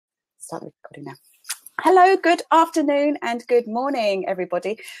start recording now. Hello, good afternoon and good morning,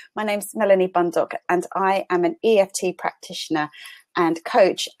 everybody. My name's Melanie Bundock and I am an EFT practitioner and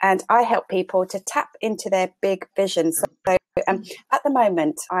coach, and I help people to tap into their big vision. So at the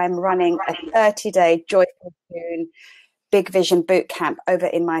moment, I'm running a 30-day Joyful June Big Vision Bootcamp over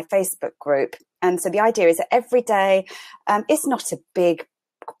in my Facebook group. And so the idea is that every day, it's not a big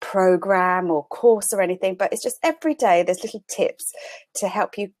program or course or anything, but it's just every day there's little tips to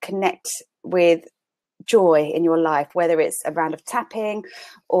help you connect with joy in your life, whether it's a round of tapping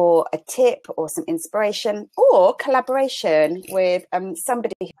or a tip or some inspiration or collaboration with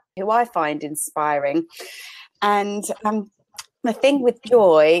somebody who I find inspiring. And the thing with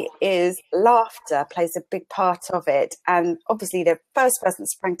joy is laughter plays a big part of it. And obviously the first person that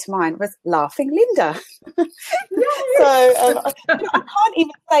sprang to mind was Laughing Linda. So I can't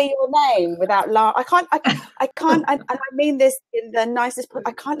even say your name without laugh. I can't, and I mean this in the nicest,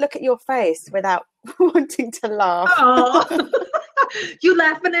 I can't look at your face without wanting to laugh. Oh, you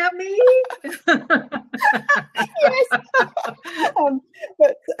laughing at me? Yes.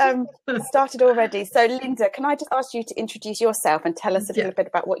 But started already. So Linda, can I just ask you to introduce yourself and tell us a little bit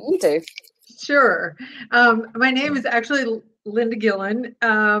about what you do? Sure. My name is actually Linda Gillen,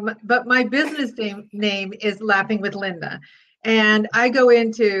 but my business name is Laughing with Linda. And I go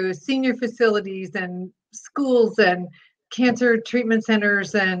into senior facilities and schools and cancer treatment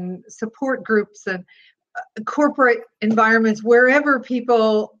centers and support groups and corporate environments, wherever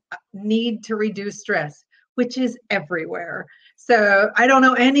people need to reduce stress, which is everywhere. So I don't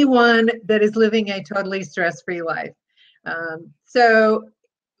know anyone that is living a totally stress-free life. So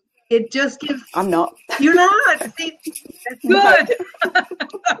it just gives... I'm not. You're not? See, that's good.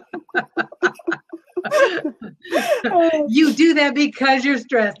 You do that because you're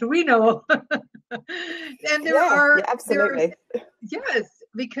stressed. We know. And there are... Absolutely. Yes,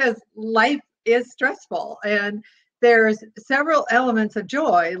 because life is stressful. And there's several elements of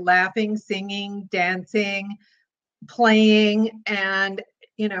joy: laughing, singing, dancing, playing, and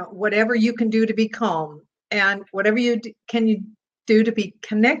whatever you can do to be calm, and whatever you can do to be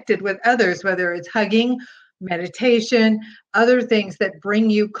connected with others, whether it's hugging, meditation, other things that bring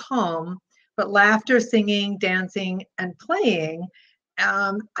you calm. But laughter, singing, dancing, and playing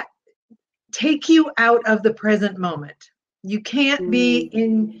take you out of the present moment. You can't be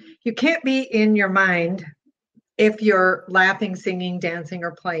in your mind if you're laughing, singing, dancing,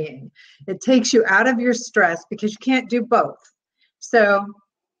 or playing. It takes you out of your stress because you can't do both. So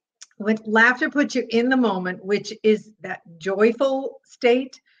when laughter puts you in the moment, which is that joyful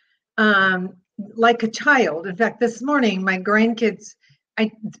state, like a child. In fact, this morning, my grandkids,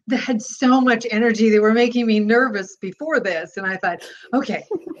 they had so much energy. They were making me nervous before this. And I thought, okay,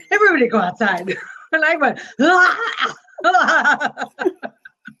 everybody go outside. And I went, ah!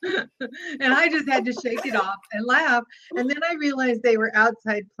 And I just had to shake it off and laugh. And then I realized they were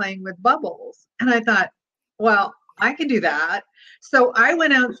outside playing with bubbles. And I thought, well, I can do that. So I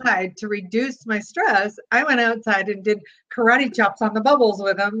went outside to reduce my stress. I went outside and did karate chops on the bubbles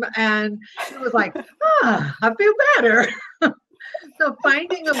with them. And it was like, I feel better. So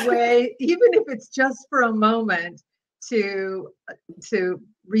finding a way, even if it's just for a moment, to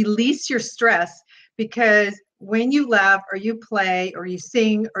release your stress, because when you laugh or you play or you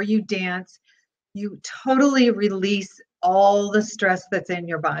sing or you dance, you totally release all the stress that's in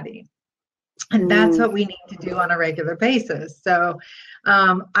your body. And that's what we need to do on a regular basis. So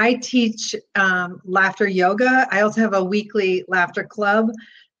I teach laughter yoga. I also have a weekly laughter club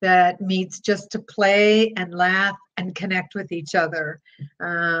that meets just to play and laugh and connect with each other.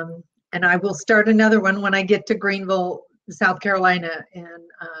 And I will start another one when I get to Greenville, South Carolina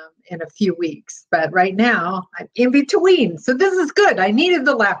in a few weeks. But right now I'm in between. So this is good. I needed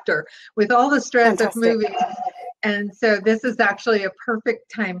the laughter with all the stress of moving. And so this is actually a perfect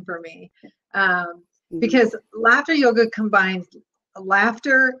time for me, because laughter yoga combines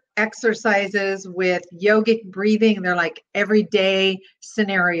laughter exercises with yogic breathing. They're like everyday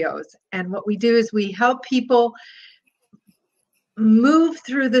scenarios. And what we do is we help people move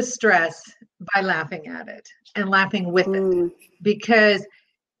through the stress by laughing at it and laughing with it, because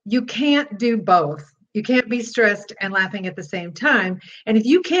you can't do both. You can't be stressed and laughing at the same time. And if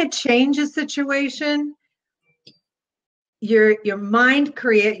you can't change a situation, your mind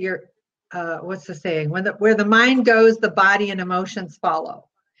create your what's the saying? Where the mind goes, the body and emotions follow.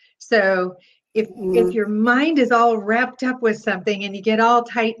 So if your mind is all wrapped up with something and you get all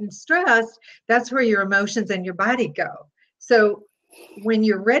tight and stressed, that's where your emotions and your body go. So when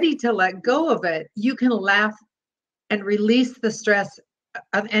you're ready to let go of it, you can laugh and release the stress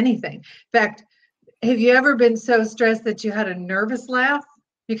of anything. In fact, have you ever been so stressed that you had a nervous laugh?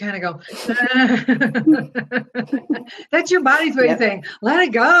 you kind of go, that's your body's way of saying, let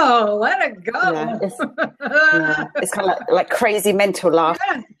it go, let it go. Yeah, it's kind of like crazy mental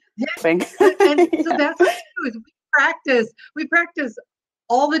laughing. And so that's what we do is we practice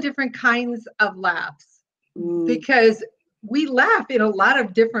all the different kinds of laughs because we laugh in a lot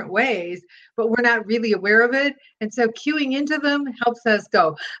of different ways, but we're not really aware of it. And so cueing into them helps us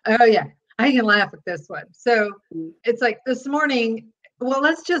go, oh yeah, I can laugh at this one. So it's like this morning, well,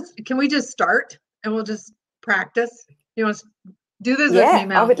 can we just start and we'll just practice? You want to do this with me,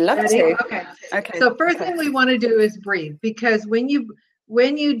 Mel? I would love to. Okay. So first thing we want to do is breathe, because when you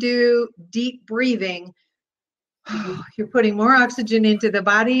do deep breathing, you're putting more oxygen into the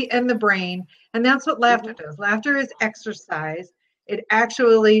body and the brain. And that's what laughter does. Laughter is exercise. It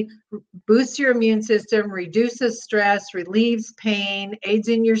actually boosts your immune system, reduces stress, relieves pain, aids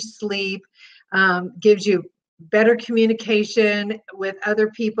in your sleep, gives you better communication with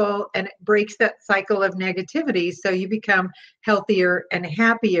other people, and it breaks that cycle of negativity. So you become healthier and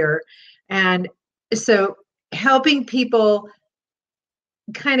happier. And so helping people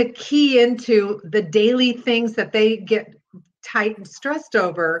kind of key into the daily things that they get tight and stressed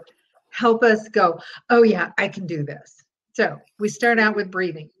over, help us go, oh yeah, I can do this. So we start out with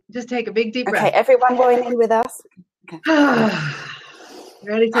breathing. Just take a big deep breath. Okay, everyone join in with us. Okay.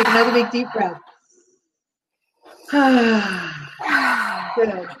 Ready? Take another big deep breath.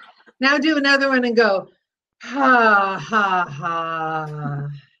 Good. Now do another one and go, ha, ha, ha.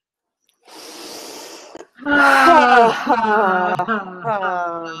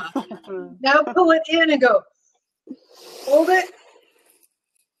 Now pull it in and go. Hold it.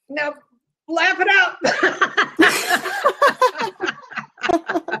 Now laugh it out.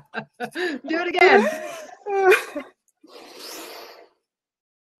 Do it again.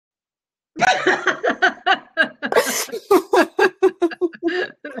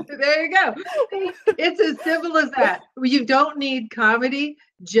 There you go. It's as simple as that. You don't need comedy,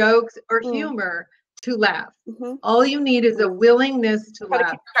 jokes, or humor to laugh. All you need is a willingness to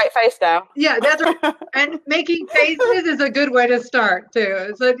laugh. Straight face now. Yeah, that's right. And making faces is a good way to start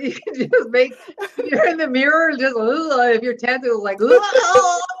too. So you can just you're in the mirror, just if you're tense, it's like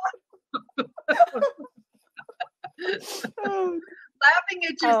laughing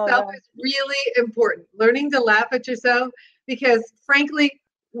at yourself is really important. Learning to laugh at yourself, because frankly,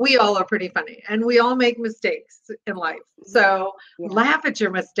 we all are pretty funny and we all make mistakes in life. So laugh at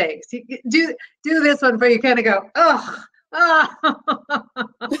your mistakes. Do this one where you kind of go, oh,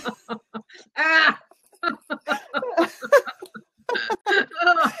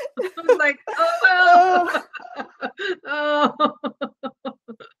 it's like, oh, oh,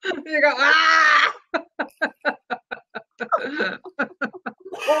 you go, ah.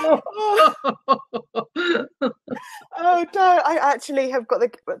 Oh no, I actually have got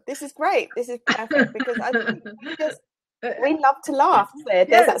this is great. This is perfect, because I think we love to laugh. There's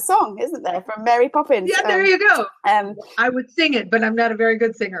that song, isn't there, from Mary Poppins? Yeah, there you go. I would sing it, but I'm not a very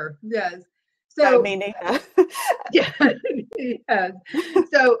good singer. Yes. So no, me neither. Yes.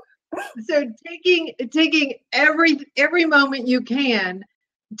 So taking every moment you can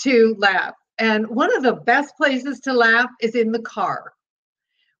to laugh. And one of the best places to laugh is in the car.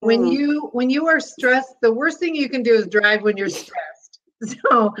 When you are stressed, the worst thing you can do is drive when you're stressed.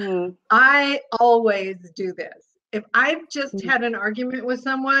 So I always do this. If I've just had an argument with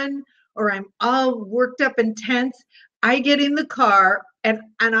someone, or I'm all worked up and tense, I get in the car and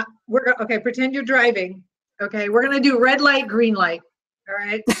okay, pretend you're driving. Okay, we're gonna do red light, green light. All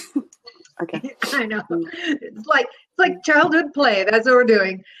right. Okay. I know. It's like childhood play. That's what we're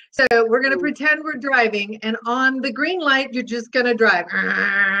doing. So we're going to pretend we're driving, and on the green light, you're just going to drive.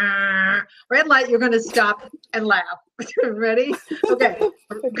 Red light, you're going to stop and laugh. Ready? Okay.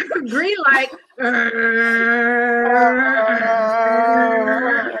 Green light.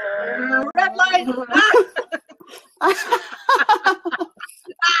 Red light.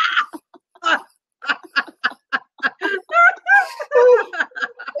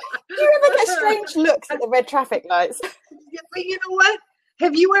 Do you ever get strange looks at the red traffic lights? Yeah, but you know what?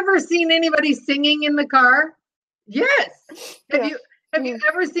 Have you ever seen anybody singing in the car? Yes. Have you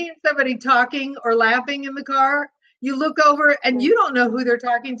ever seen somebody talking or laughing in the car? You look over and you don't know who they're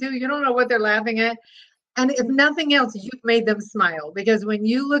talking to. You don't know what they're laughing at. And if nothing else, you've made them smile, because when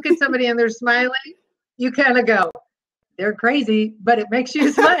you look at somebody and they're smiling, you kind of go, they're crazy, but it makes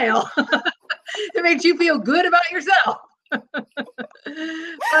you smile. It makes you feel good about yourself. But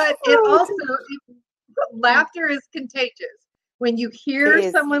laughter is contagious. When you hear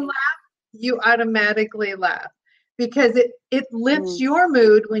someone laugh, you automatically laugh, because it lifts your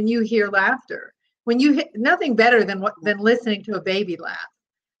mood when you hear laughter. When you nothing better than listening to a baby laugh.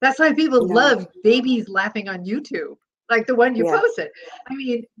 That's why people No. love babies laughing on YouTube, like the one you Yeah. posted. I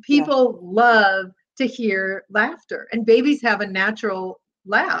mean, people love to hear laughter, and babies have a natural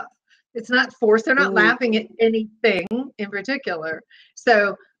laugh. It's not forced. They're not laughing at anything in particular.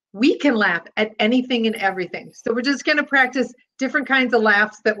 So we can laugh at anything and everything. So we're just going to practice different kinds of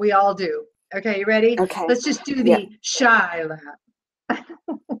laughs that we all do. Okay, you ready? Okay. Let's just do the shy laugh.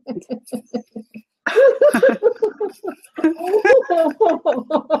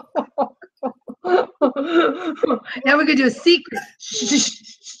 Now we're going to do a secret.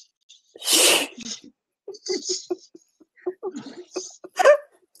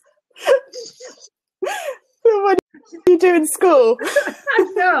 What do you do in school?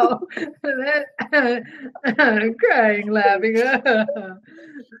 I know. Crying, laughing.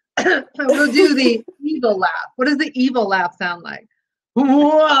 We'll do the evil laugh. What does the evil laugh sound like?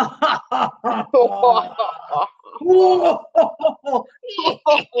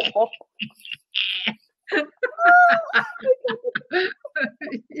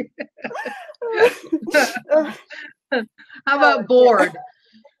 How about bored?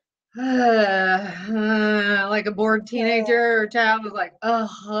 Like a bored teenager or child was like,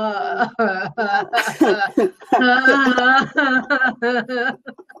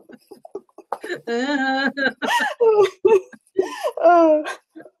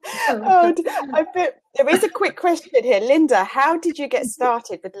 there is a quick question here, Linda. How did you get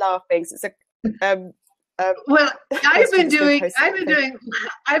started with laughing? It's well, I've been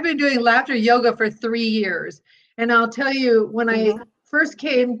doing laughter yoga for 3 years, and I'll tell you, when I first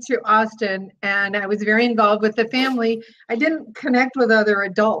came to Austin and I was very involved with the family, I didn't connect with other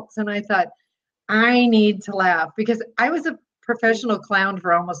adults, and I thought, I need to laugh, because I was a professional clown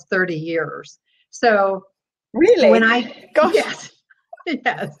for almost 30 years. So really, when yes,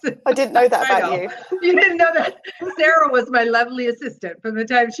 I didn't know that about you. You didn't know that? Sarah was my lovely assistant from the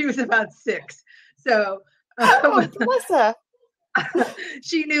time she was about 6. So bless her.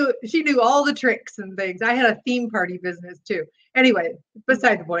 she knew all the tricks and things. I had a theme party business too. Anyway,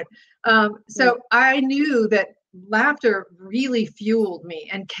 beside the point. So I knew that laughter really fueled me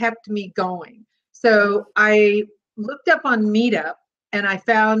and kept me going. So I looked up on Meetup and I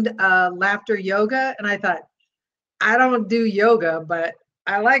found laughter yoga, and I thought, I don't do yoga, but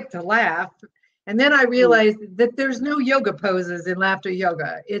I like to laugh. And then I realized that there's no yoga poses in laughter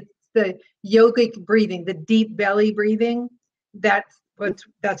yoga. It's the yogic breathing, the deep belly breathing. That's what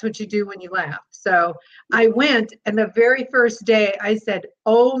you do when you laugh. So I went, and the very first day I said,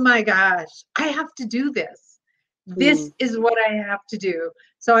 oh my gosh, I have to do this. This is what I have to do.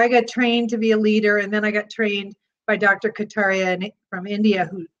 So I got trained to be a leader, and then I got trained by Dr. Kataria from India,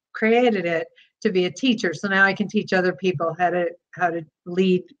 who created it, to be a teacher. So now I can teach other people how to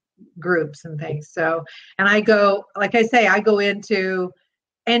lead groups and things. So, and I go, like I say, I go into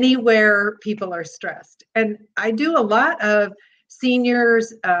anywhere people are stressed. And I do a lot of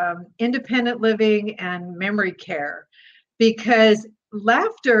seniors, independent living, and memory care, because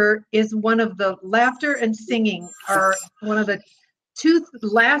laughter and singing are one of the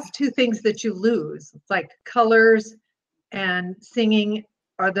last two things that you lose. It's like colors and singing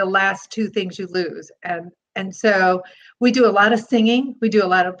are the last two things you lose. And so we do a lot of singing, we do a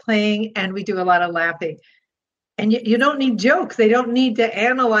lot of playing, and we do a lot of laughing. And you don't need jokes. They don't need to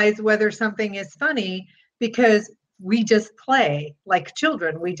analyze whether something is funny, because we just play like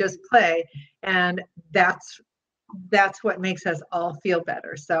children. We just play, and that's what makes us all feel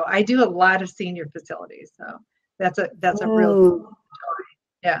better. So I do a lot of senior facilities. So that's a real joy.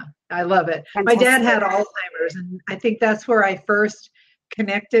 Yeah, I love it. Fantastic. My dad had Alzheimer's, and I think that's where I first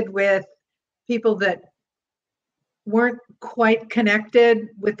connected with people that weren't quite connected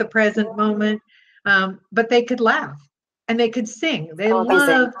with the present moment, but they could laugh and they could sing. They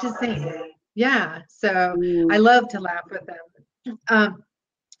love to sing. Yeah, so I love to laugh with them.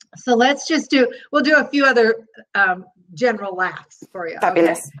 So we'll do a few other general laughs for you.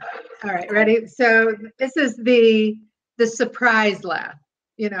 Fabulous. Okay. All right, ready? So this is the surprise laugh.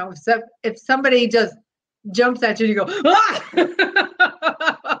 You know, so if somebody just jumps at you, you go, ah!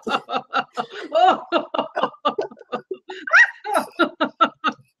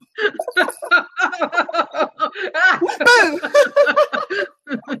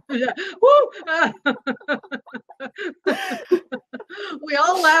 Yeah. We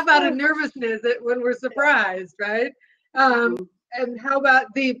all laugh out of nervousness when we're surprised, right? And how about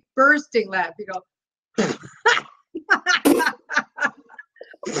the bursting laugh? You go.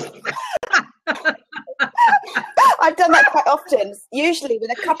 I've done that quite often, usually with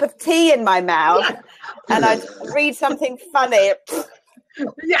a cup of tea in my mouth, and I'd read something funny.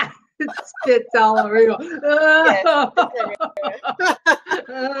 Yeah, it spits all over you.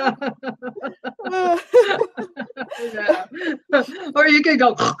 Yeah. Or you could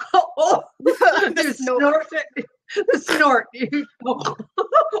go, oh, you snort it. The snort. You go,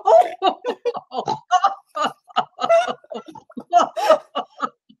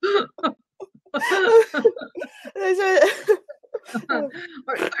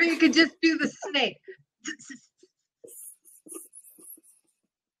 or you could just do the snake.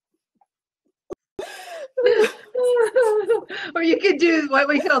 Or you could do what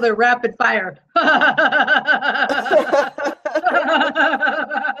we call the rapid fire. I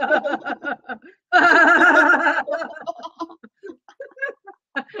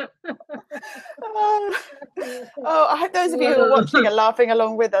hope those of you who are watching are laughing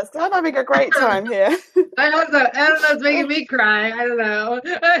along with us. I'm having a great time here. I don't know. It's making me cry. I don't know.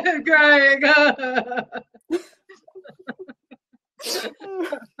 I'm crying.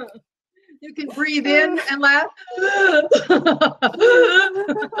 You can breathe in and laugh.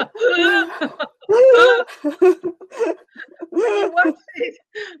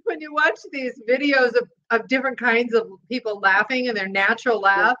 When you watch these videos of different kinds of people laughing and their natural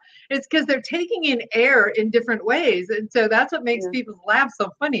laugh, it's because they're taking in air in different ways. And so that's what makes people's laugh so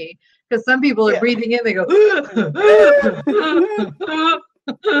funny. Because some people are breathing in, they go,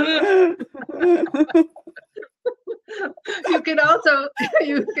 you can also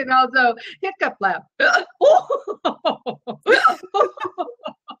hiccup laugh.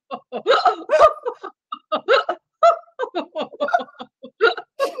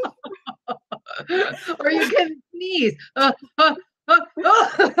 Or you can sneeze.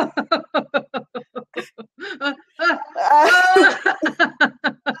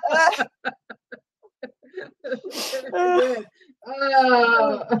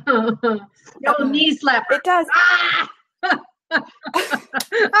 No knee slapper. It does.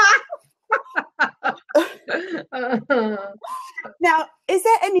 Now, is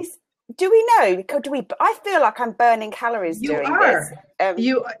there any? Do we know? I feel like I'm burning calories doing this.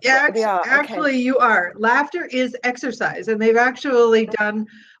 You actually you are. Laughter is exercise, and they've actually done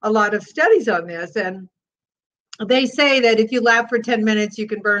a lot of studies on this. And they say that if you laugh for 10 minutes, you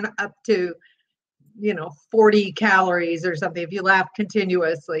can burn up to 40 calories or something if you laugh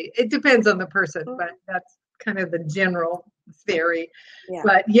continuously. It depends on the person, but that's kind of the general theory.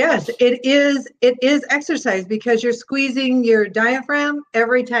 But yes, it is exercise because you're squeezing your diaphragm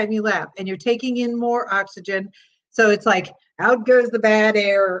every time you laugh, and you're taking in more oxygen. So it's like out goes the bad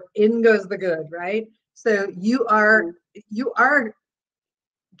air, in goes the good, right? So you are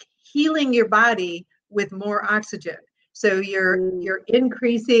healing your body with more oxygen. So you're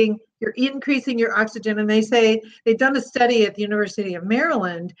increasing your oxygen. And they say they've done a study at the University of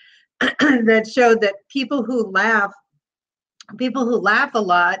Maryland that showed that people who laugh a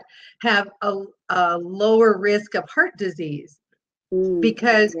lot have a lower risk of heart disease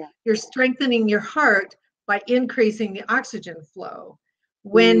because you're strengthening your heart by increasing the oxygen flow.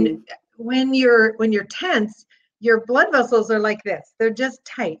 When you're tense, your blood vessels are like this. They're just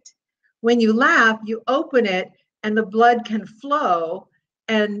tight. When you laugh, you open it and the blood can flow,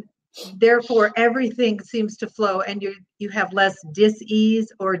 and therefore everything seems to flow, and you have less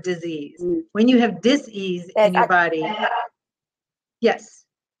dis-ease or disease. When you have dis-ease in your body, yes.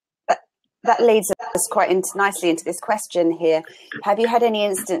 That leads us quite nicely into this question here. Have you had any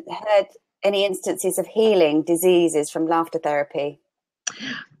instances of healing diseases from laughter therapy?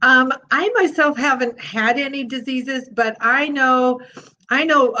 I myself haven't had any diseases, but I know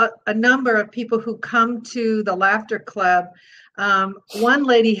a number of people who come to the Laughter Club. One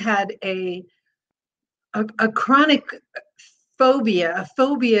lady had a chronic phobia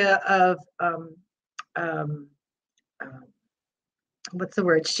of what's the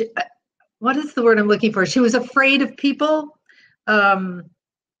word? What is the word I'm looking for? She was afraid of people.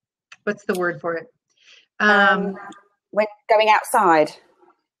 What's the word for it? When going outside.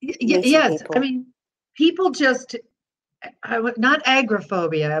 Yes, people. I mean, people just, not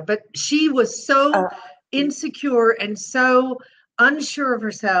agoraphobia, but she was so insecure and so unsure of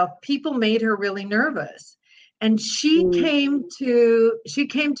herself. People made her really nervous, and she came to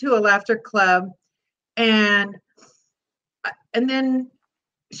a Laughter Club, and then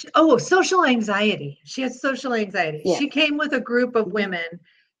social anxiety. She had social anxiety. Yeah. She came with a group of women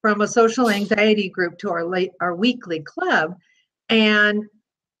from a social anxiety group to our weekly club, and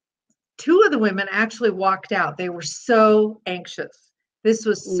two of the women actually walked out. They were so anxious. This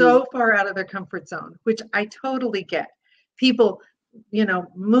was so far out of their comfort zone, which I totally get. People,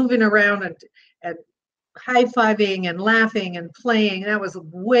 moving around and high-fiving and laughing and playing, that was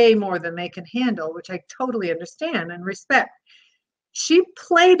way more than they can handle, which I totally understand and respect. She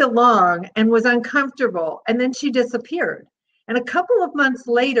played along and was uncomfortable, and then she disappeared. And a couple of months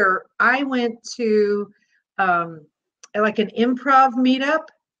later, I went to like an improv meetup,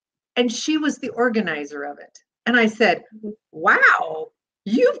 and she was the organizer of it. And I said, wow,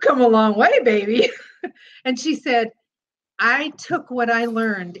 you've come a long way, baby. And she said, I took what I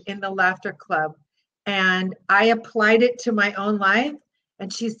learned in the Laughter Club and I applied it to my own life.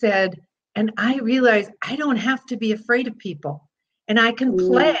 And she said, and I realized I don't have to be afraid of people, and I can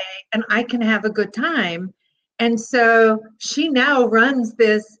play and I can have a good time. And so she now runs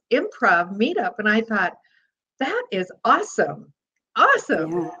this improv meetup. And I thought, that is awesome.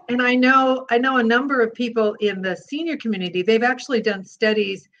 Awesome. Yeah. And I know a number of people in the senior community. They've actually done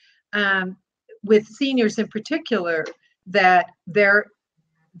studies with seniors in particular, that their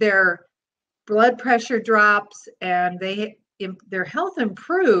blood pressure drops and their health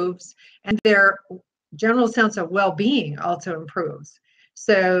improves, and their general sense of well-being also improves.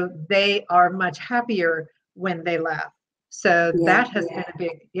 So they are much happier when they laugh. So that has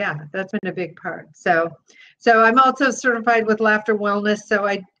been that's been a big part. So I'm also certified with Laughter Wellness. So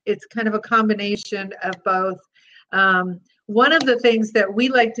it's kind of a combination of both. One of the things that we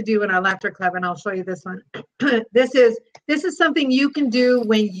like to do in our Laughter Club, and I'll show you this one. This is something you can do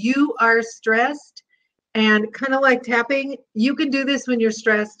when you are stressed, and kind of like tapping. You can do this when you're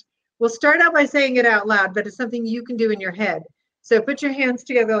stressed. We'll start out by saying it out loud, but it's something you can do in your head. So put your hands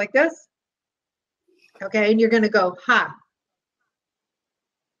together like this. Okay, and you're going to go ha,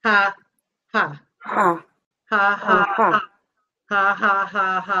 ha, ha, ha, ha, ha, ha, ha, ha,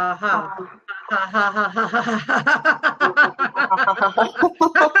 ha, ha, ha. Ha ha ha ha ha ha.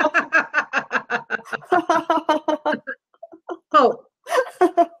 Ho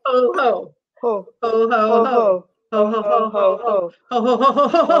ho ho ho ho ho ho ho ho ho ho ho ho.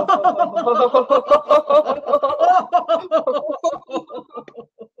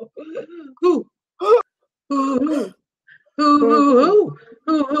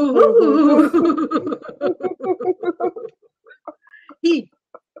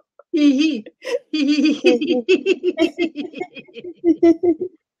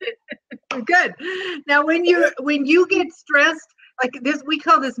 Good. Now, when you get stressed like this, we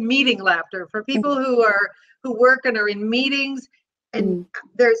call this meeting laughter. For people who work and are in meetings, and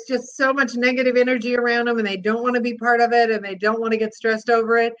there's just so much negative energy around them, and they don't want to be part of it, and they don't want to get stressed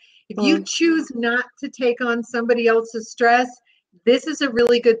over it. If you choose not to take on somebody else's stress, this is a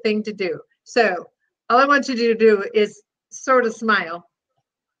really good thing to do. So all I want you to do is sort of smile,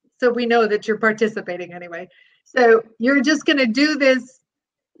 so we know that you're participating anyway. So you're just going to do this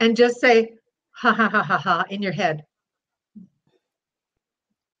and just say ha ha ha ha ha in your head.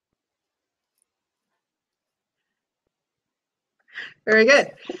 Very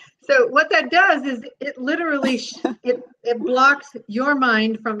good. So what that does is it literally it blocks your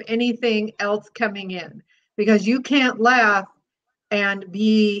mind from anything else coming in, because you can't laugh and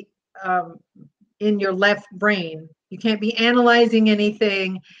be in your left brain. You can't be analyzing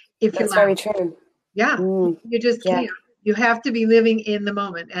anything if you're laughing. That's very true. Yeah, you just can't. You have to be living in the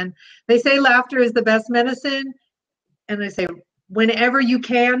moment. And they say laughter is the best medicine. And they say whenever you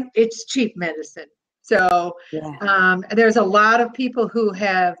can, it's cheap medicine. So there's a lot of people who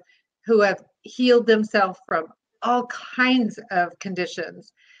have healed themselves from all kinds of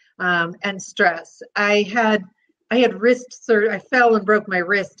conditions and stress. I had wrist surgery. I fell and broke my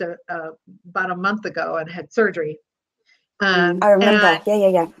wrist about a month ago and had surgery. I remember.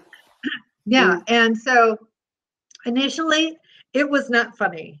 Yeah. And so initially it was not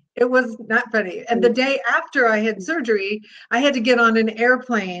funny. It was not funny. And the day after I had surgery, I had to get on an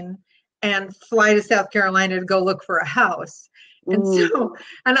airplane and fly to South Carolina to go look for a house. And so,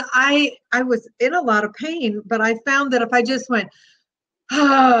 and I was in a lot of pain, but I found that if I just went,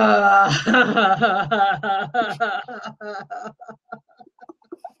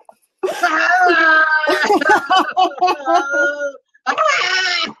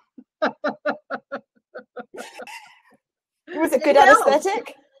 was it good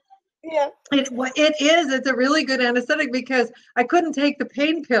anesthetic? Yeah. It is. It's a really good anesthetic, because I couldn't take the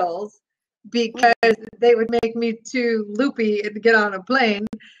pain pills because they would make me too loopy to get on a plane.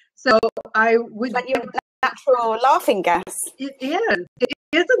 So I would. Like your natural laughing gas. It is. It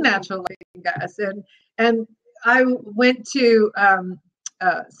is a natural laughing gas, and I went to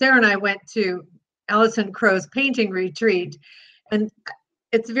Sarah and I went to Alison Crow's painting retreat, and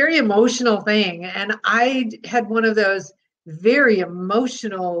it's a very emotional thing. And I had one of those very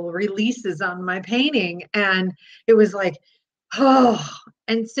emotional releases on my painting, and it was like, oh.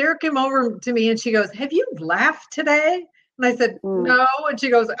 And Sarah came over to me and she goes, "Have you laughed today?" And I said, "No." And she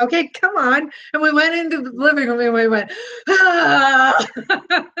goes, "Okay, come on." And we went into the living room and we went, ah.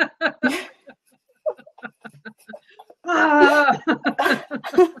 Ah.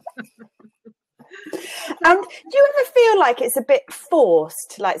 And do you ever feel like it's a bit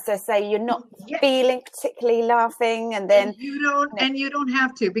forced? Like, so say you're not feeling particularly laughing, and then you don't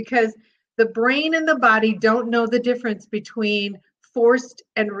have to, because the brain and the body don't know the difference between forced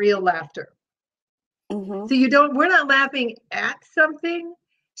and real laughter. Mm-hmm. So we're not laughing at something.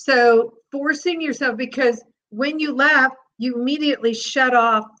 So forcing yourself, because when you laugh, you immediately shut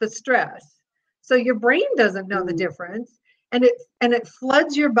off the stress. So your brain doesn't know the difference, and it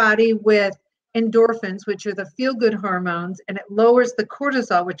floods your body with endorphins, which are the feel-good hormones, and it lowers the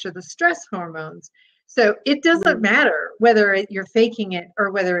cortisol, which are the stress hormones. So it doesn't matter whether you're faking it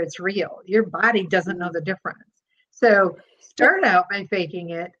or whether it's real. Your body doesn't know the difference. So start out by faking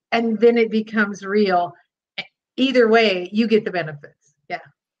it, and then it becomes real. Either way, you get the benefits. Yeah.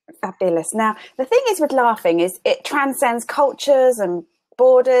 Fabulous. Now, the thing is with laughing is it transcends cultures and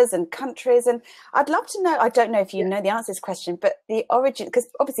borders and countries. And I'd love to know, I don't know if you know the answer to this question, but the origin, because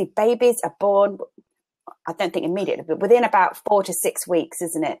obviously babies are born, I don't think immediately, but within about 4 to 6 weeks,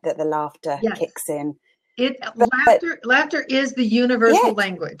 isn't it, that the laughter kicks in? Laughter is the universal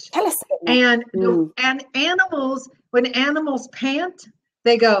language. Tell us a bit more. And animals, when animals pant,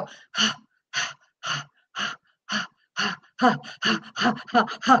 they go,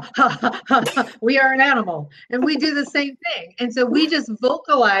 we are an animal, and we do the same thing. And so we just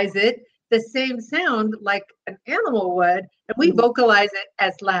vocalize it, the same sound like an animal would, and we vocalize it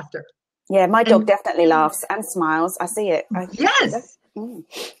as laughter. Yeah, my dog definitely laughs and smiles. I see it. Yes.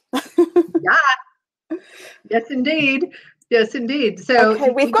 Yeah. Yes, indeed. Yes, indeed. So okay,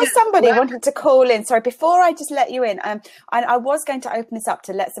 we've got somebody wanting to call in. Sorry, before I just let you in, I was going to open this up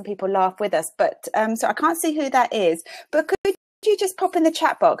to let some people laugh with us, but so I can't see who that is. But could you just pop in the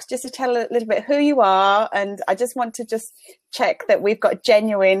chat box just to tell a little bit who you are? And I just want to just check that we've got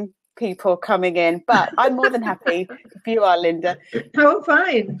genuine people coming in. But I'm more than happy if you are, Linda. Oh,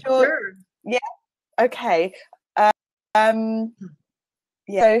 fine. Sure. Yeah. Okay.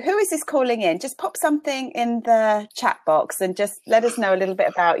 Yeah. So who is this calling in? Just pop something in the chat box and just let us know a little bit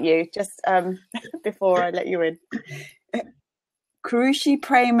about you, just before I let you in. Krushi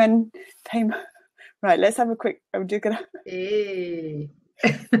Prayman. Right, let's have a quick. I'm just gonna. Hey.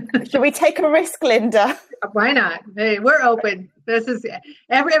 Should we take a risk, Linda? Why not? Hey, we're open. This is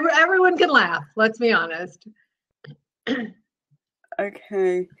everyone can laugh. Let's be honest.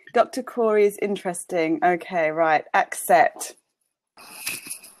 Okay, Dr. Corey is interesting. Okay, right. Accept.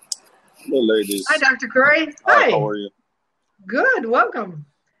 Hello, ladies. Hi, Dr. Corey. Hi. How are you? Good. Welcome.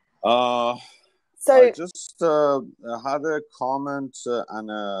 So I just had a comment,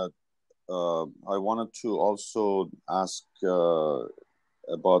 and I wanted to also ask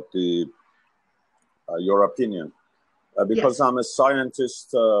about your opinion, because I'm a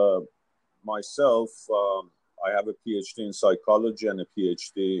scientist myself. I have a PhD in psychology and a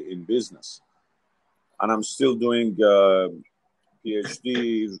PhD in business, and I'm still doing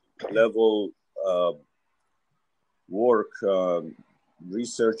PhD level work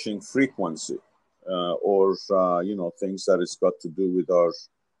researching frequency or things that it's got to do with our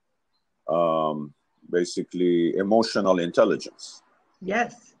basically emotional intelligence.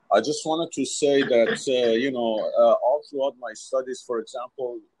 Yes. I just wanted to say that all throughout my studies, for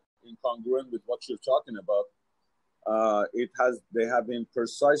example, incongruent with what you're talking about, they have been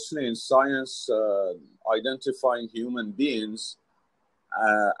precisely in science identifying human beings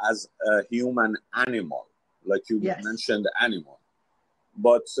as a human animal, like you mentioned, animal.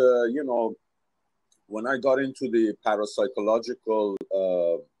 But when I got into the parapsychological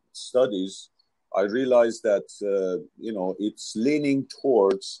studies, I realized that it's leaning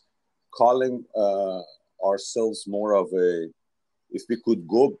towards calling ourselves more of a, if we could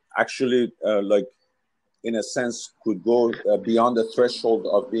go actually like in a sense could go beyond the threshold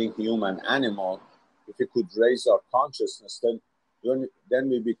of being human animal, if we could raise our consciousness, then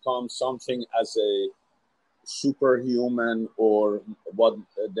we become something as a superhuman, or what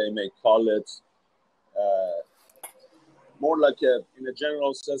they may call it, more like in a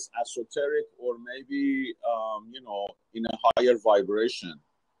general sense, esoteric, or maybe, in a higher vibration.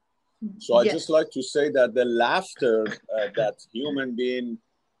 So I just like to say that the laughter that human being,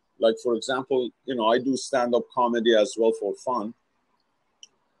 like, for example, I do stand-up comedy as well for fun.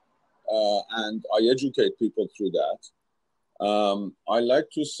 And I educate people through that. I like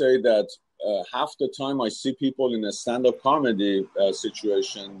to say that half the time I see people in a stand-up comedy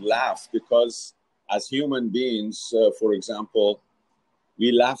situation laugh because as human beings, for example,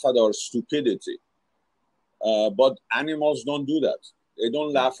 we laugh at our stupidity. But animals don't do that. They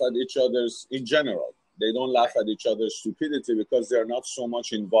don't laugh at each other's, in general. They don't laugh at each other's stupidity because they're not so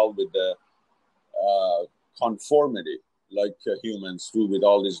much involved with the conformity like humans do with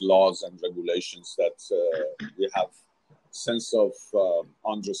all these laws and regulations that we have sense of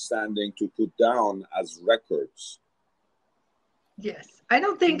understanding to put down as records. Yes. I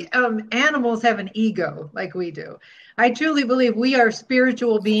don't think animals have an ego like we do. I truly believe we are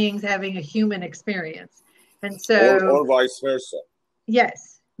spiritual beings having a human experience. And so, or vice versa.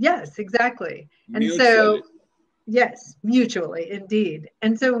 Yes, exactly. And Mutually. so, yes, mutually, indeed.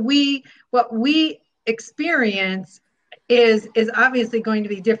 And so what we experience is obviously going to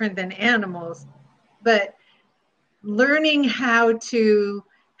be different than animals, but learning how to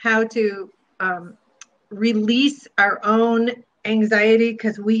release our own anxiety,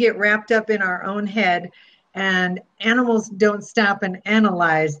 because we get wrapped up in our own head, and animals don't stop and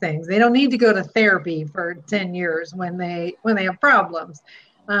analyze things. They don't need to go to therapy for 10 years when they have problems.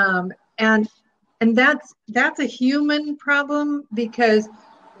 And that's a human problem, because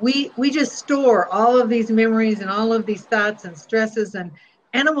we just store all of these memories and all of these thoughts and stresses, and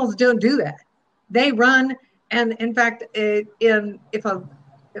animals don't do that. They run, and in fact, if a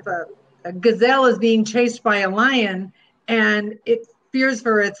gazelle is being chased by a lion and it fears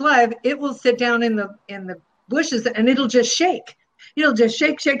for its life, it will sit down in the bushes and it'll just shake. It'll just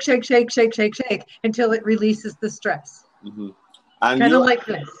shake until it releases the stress. Mm-hmm. Kind of like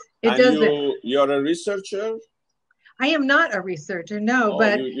this. You're a researcher? I am not a researcher, no.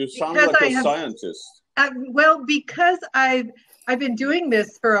 But you sound like a scientist. Well, because I've been doing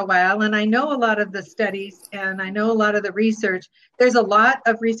this for a while, and I know a lot of the studies, and I know a lot of the research. There's a lot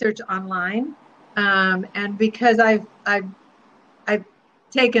of research online, and because I've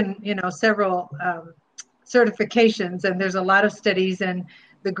taken several certifications, and there's a lot of studies, and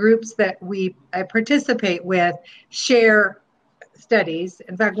the groups that I participate with share studies.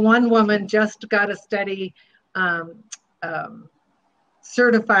 In fact, one woman just got a study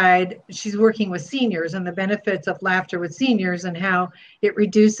certified. She's working with seniors and the benefits of laughter with seniors and how it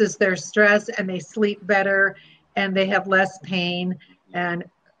reduces their stress, and they sleep better and they have less pain. And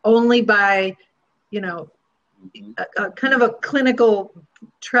only by, a kind of a clinical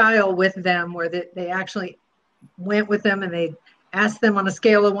trial with them, where they actually went with them and they asked them on a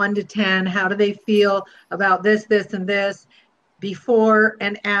scale of 1 to 10, how do they feel about this, and this, before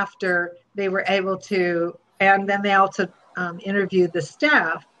and after they were able to, and then they also interviewed the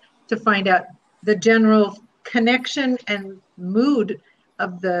staff to find out the general connection and mood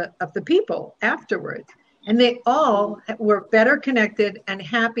of the people afterwards. And they all were better connected and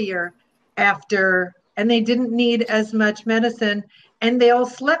happier after, and they didn't need as much medicine, and they all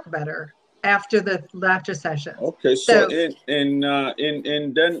slept better after the laughter session. Okay, so in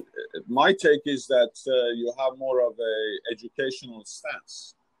then my take is that you have more of a educational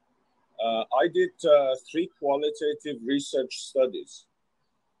stance. I did 3 qualitative research studies,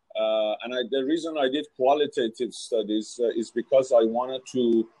 and the reason I did qualitative studies is because I wanted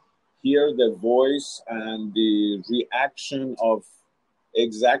to hear the voice and the reaction of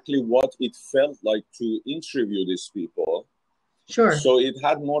exactly what it felt like to interview these people. Sure. So it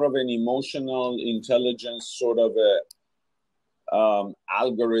had more of an emotional intelligence sort of a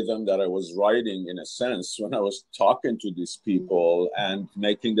algorithm that I was writing, in a sense, when I was talking to these people and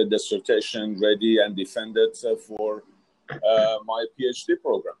making the dissertation ready and defend it for my PhD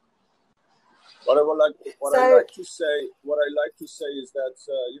program. What I like to say is that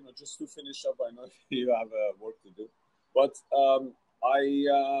just to finish up, I know you have work to do, but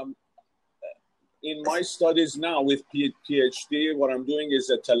in my studies now with PhD, what I'm doing is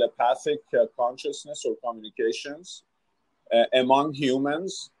a telepathic consciousness or communications among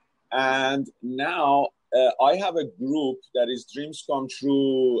humans. And now I have a group that is Dreams Come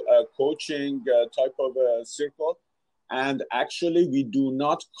True coaching type of a circle. And actually, we do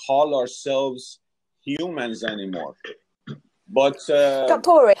not call ourselves humans anymore. But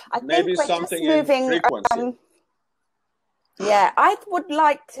Corey, I maybe think we're something just moving, in frequency. Yeah, I would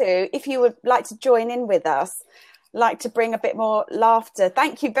like to, if you would like to join in with us, like to bring a bit more laughter.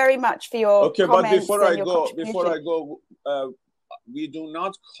 Thank you very much for your comments. But before I go, we do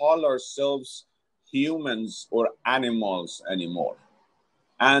not call ourselves humans or animals anymore.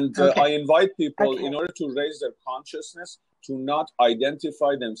 And I invite people, in order to raise their consciousness, to not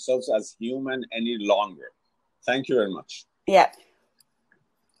identify themselves as human any longer. Thank you very much. Yeah.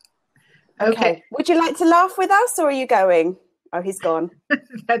 Okay. Would you like to laugh with us, or are you going? Oh, he's gone.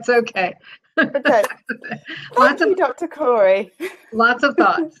 That's okay. Okay. Thank you, Dr. Corey. Lots of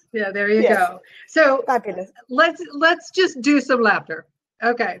thoughts. Yeah, there you go. So fabulous. Let's just do some laughter.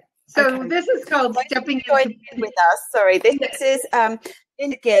 Okay. So this is called stepping in with us. Sorry, this is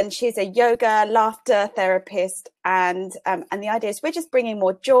Gillen. She's a yoga laughter therapist, and the idea is we're just bringing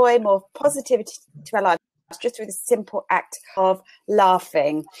more joy, more positivity to our lives. just through the simple act of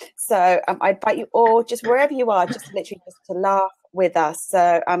laughing. So I invite you all, just wherever you are, just literally just to laugh with us.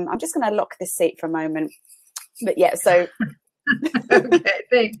 So I'm just going to lock this seat for a moment. But yeah, so. Okay,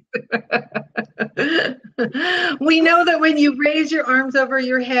 thanks. We know that when you raise your arms over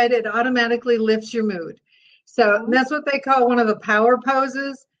your head, it automatically lifts your mood. So that's what they call one of the power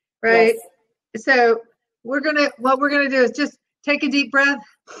poses, right? Yes. So what we're gonna do is just take a deep breath.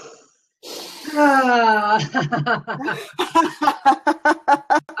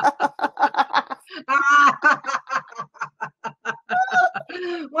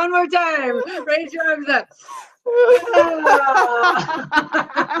 One more time. Raise your arms up.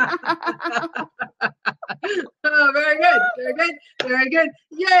 Oh, very good, very good, very good.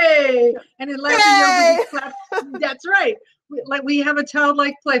 Yay! And in laughing yoga, we clap. That's right. We have a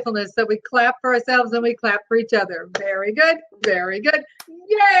childlike playfulness, so we clap for ourselves and we clap for each other. Very good, very good.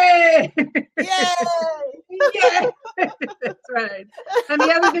 Yay! Yay! Yay! That's right. And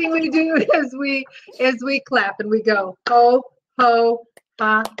the other thing we do is we clap and we go ho ho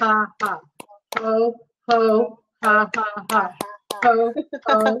ha ha ha, ho ho ha ha ha, ho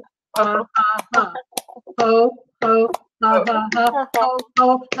ho ha ha ha, ho ho ha ha ha, ho ho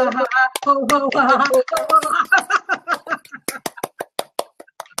ha ha, ho ho ha ha.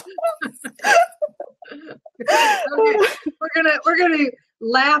 Okay, we're gonna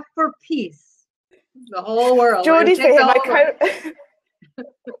laugh for peace. The whole world. Geordie's here.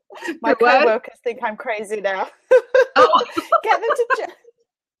 My co-workers think I'm crazy now. Oh. Get them to.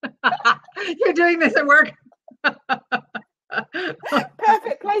 You're doing this at work.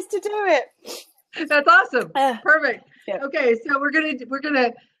 Perfect place to do it. That's awesome. Perfect. Yeah. Okay, so we're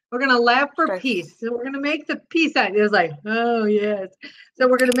gonna laugh for peace. So we're gonna make the peace sign. It was like, oh yes. So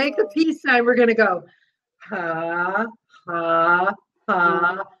we're gonna make the peace sign. We're gonna go ha ha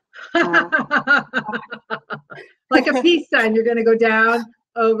ha. Like a peace sign. You're gonna go down,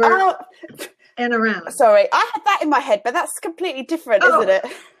 over, and around. Sorry, I had that in my head, but that's completely different, isn't it?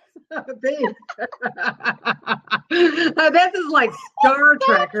 This is like Star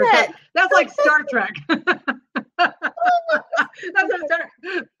Trek or something. That's like Star Trek. That's a Star.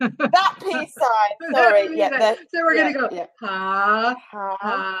 That peace sign. Sorry, yeah. So we're gonna go ha ha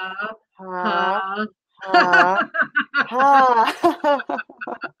ha ha ha.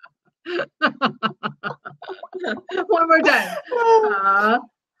 One more time. Ha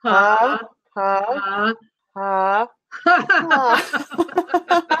ha ha ha.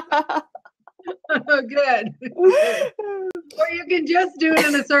 Oh, good. Or you can just do it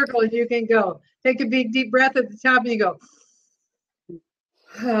in a circle and you can go. Take a big deep breath at the top and you go.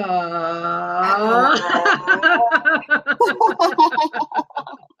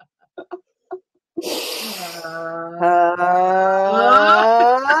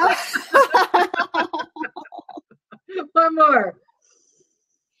 One more.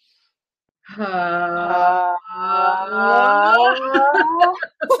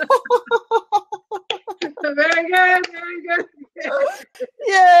 Very good, very good.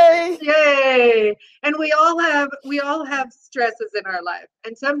 Yay! Yay! And we all have stresses in our life,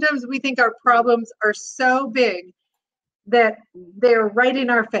 and sometimes we think our problems are so big that they're right in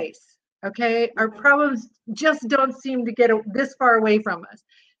our face. Okay, our problems just don't seem to get this far away from us.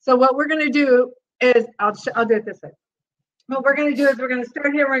 So what we're going to do is, I'll do it this way. What we're going to do is we're going to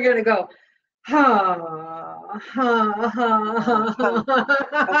start here. We're going to go ha ha ha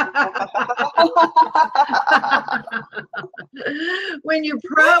ha. When your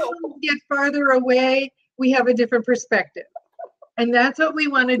problems get farther away, we have a different perspective. And that's what we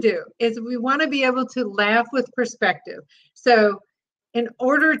want to do, is we want to be able to laugh with perspective. So in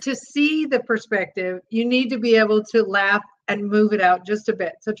order to see the perspective, you need to be able to laugh and move it out just a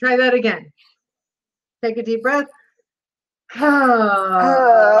bit. So try that again. Take a deep breath. And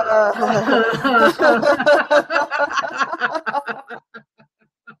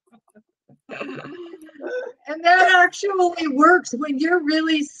that actually works when you're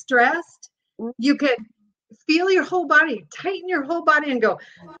really stressed. You can feel your whole body, tighten your whole body and go,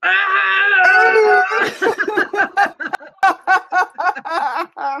 ah!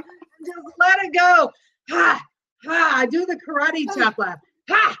 Just let it go. Ha, ha, do the karate chop laugh.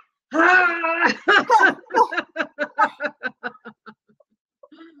 Ha, ha.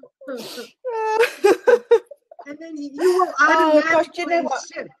 And then you will automatically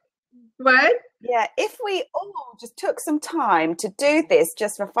shift. What? Yeah, if we all just took some time to do this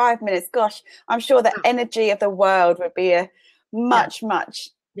just for 5 minutes, gosh, I'm sure the energy of the world would be much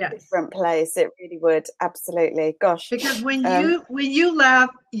Yes. different place. It really would. Absolutely. Gosh. Because when you laugh,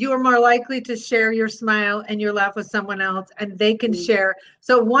 you're more likely to share your smile and your laugh with someone else, and they can share.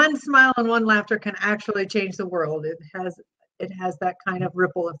 So one smile and one laughter can actually change the world. It has that kind of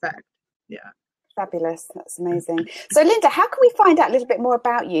ripple effect. Yeah. Fabulous. That's amazing. So Linda, how can we find out a little bit more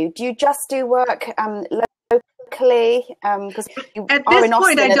about you? Do you just do work locally? Because at this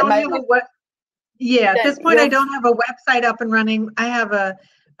point, I don't have a at this point, I don't have a website up and running. I have a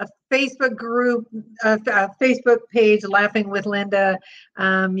Facebook group, a Facebook page, Laughing with Linda.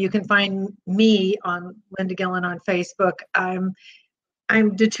 You can find me on Linda Gillen on Facebook.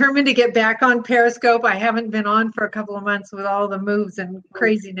 I'm determined to get back on Periscope. I haven't been on for a couple of months with all the moves and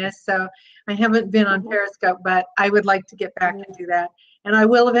craziness, so I haven't been on Periscope, but I would like to get back and do that. And I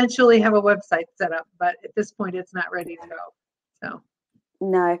will eventually have a website set up, but at this point, it's not ready to go. So.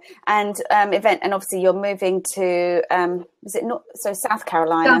 No, and and obviously you're moving to is it not South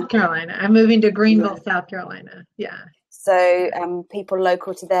Carolina? South Carolina. I'm moving to Greenville, South Carolina. Yeah. So people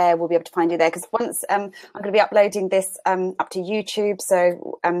local to there will be able to find you there, because once I'm going to be uploading this up to YouTube,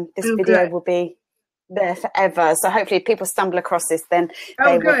 so this video will be there forever. So hopefully if people stumble across this, then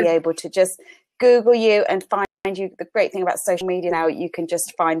they will be able to just Google you and find you. The great thing about social media now, you can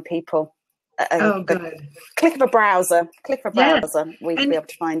just find people. Good. Click of a browser, we can be able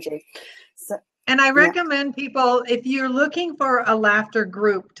to find you. So, and I recommend people, if you're looking for a laughter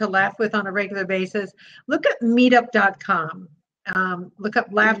group to laugh with on a regular basis, look at meetup.com. Look up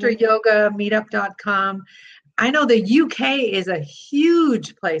laughter yoga, meetup.com. I know the UK is a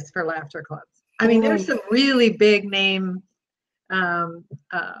huge place for laughter clubs. I mean, there's some really big name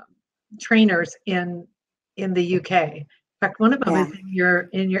trainers in the UK. In fact, one of them is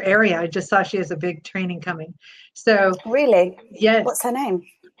in your area. I just saw she has a big training coming. So really, yes. What's her name?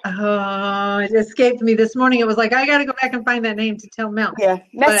 Oh, it escaped me this morning. It was like I got to go back and find that name to tell Mel. Yeah,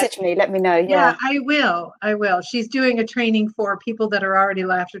 message me. Let me know. Yeah, I will. She's doing a training for people that are already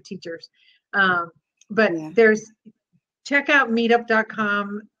laughter teachers. But check out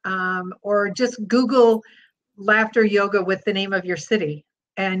meetup.com or just Google laughter yoga with the name of your city,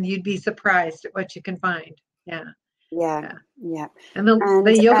 and you'd be surprised at what you can find. Yeah. And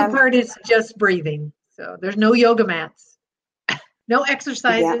the yoga part is just breathing. So there's no yoga mats, no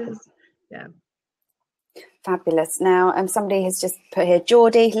exercises. Yeah. Fabulous. Now, somebody has just put here,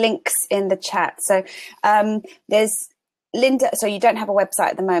 Geordie, links in the chat. So there's Linda, so you don't have a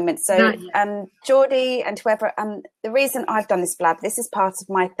website at the moment. So Geordie and whoever, the reason I've done this blab, this is part of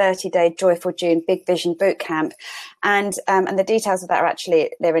my 30-day Joyful June Big Vision Bootcamp. And the details of that are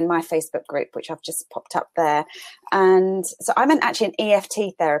actually, they're in my Facebook group, which I've just popped up there. And so I'm actually an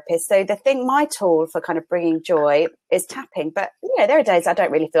EFT therapist. So my tool for kind of bringing joy is tapping. But, there are days I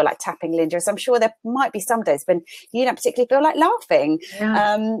don't really feel like tapping, Linda. So I'm sure there might be some days when you don't particularly feel like laughing.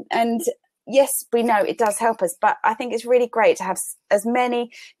 Yeah. And yes, we know it does help us, but I think it's really great to have as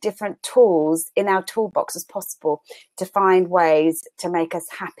many different tools in our toolbox as possible to find ways to make us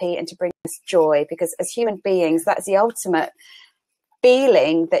happy and to bring us joy, because as human beings, that's the ultimate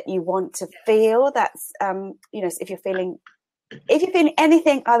feeling that you want to feel. That's, if you're feeling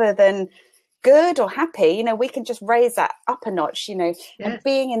anything other than good or happy, we can just raise that up a notch, and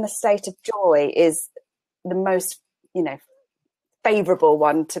being in the state of joy is the most, favorable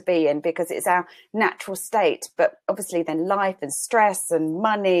one to be in, because it's our natural state. But obviously then life and stress and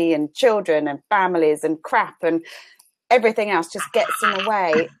money and children and families and crap and everything else just gets in the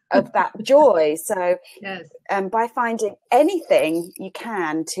way of that joy. So by finding anything you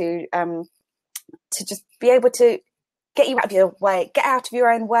can to just be able to get you out of your way, get out of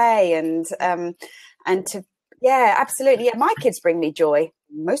your own way, and to absolutely. Yeah, my kids bring me joy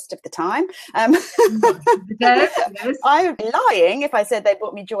most of the time. Yes. I would be lying if I said they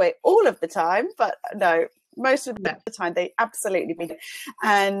brought me joy all of the time, but no, most of the time they absolutely do.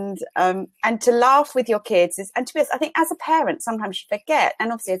 And to laugh with your kids and to be honest, I think as a parent sometimes you forget,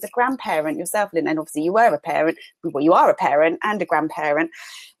 and obviously as a grandparent yourself, Lynn, and obviously you were a parent, well, you are a parent and a grandparent.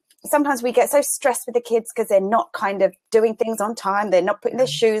 Sometimes we get so stressed with the kids because they're not kind of doing things on time, they're not putting their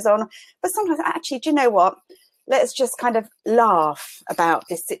shoes on. But sometimes actually, do you know what? Let's just kind of laugh about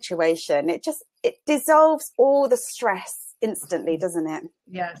this situation. It dissolves all the stress instantly, doesn't it?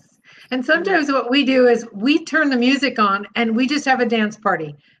 Yes. And sometimes what we do is we turn the music on and we just have a dance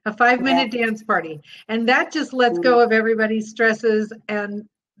party, a 5-minute dance party. And that just lets go of everybody's stresses, and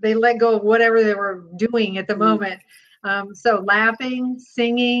they let go of whatever they were doing at the moment. So laughing,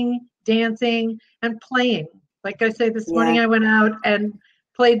 singing, dancing, and playing. Like I said, this morning I went out and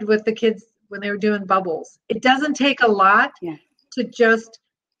played with the kids when they were doing bubbles. It doesn't take a lot to just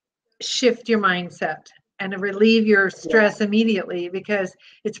shift your mindset and relieve your stress immediately, because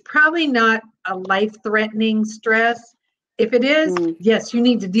it's probably not a life-threatening stress. If it is, yes, you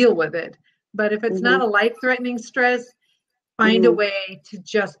need to deal with it. But if it's not a life-threatening stress, find a way to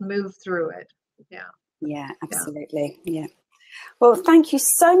just move through it. Yeah. Yeah, absolutely. Yeah. Well, thank you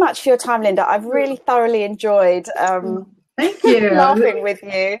so much for your time, Linda. I've really thoroughly enjoyed thank you. laughing with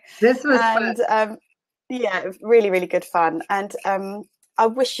you. This was fun. Yeah, it was really, really good fun. And I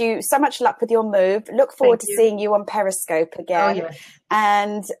wish you so much luck with your move. Look forward to seeing you on Periscope again. Oh, yes.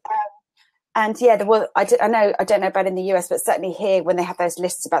 And yeah, I don't know about in the US, but certainly here, when they have those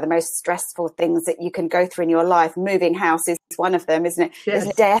lists about the most stressful things that you can go through in your life, moving house is one of them, isn't it? Yes. Isn't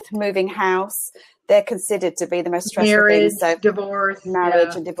it? Death, moving house, they're considered to be the most stressful marriage, things. So divorce,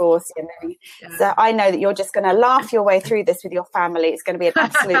 marriage and divorce. Yeah. So I know that you're just going to laugh your way through this with your family. It's going to be an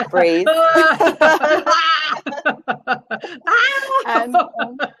absolute breeze.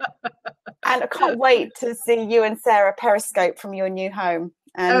 And I can't wait to see you and Sarah Periscope from your new home.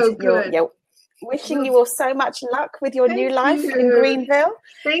 And you're wishing you all so much luck with your new life in Greenville.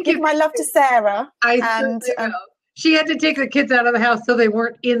 Thank you. Give my love to Sarah. I certainly will. She had to take the kids out of the house so they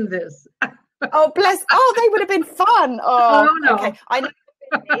weren't in this. Oh, bless. Oh, they would have been fun. Oh, no. Okay. I know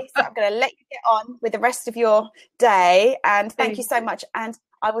you're busy, so I'm going to let you get on with the rest of your day. And thank you so much. And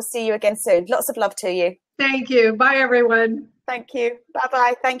I will see you again soon. Lots of love to you. Thank you. Bye, everyone. Thank you.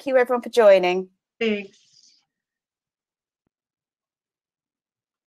 Bye-bye. Thank you, everyone, for joining. Thanks.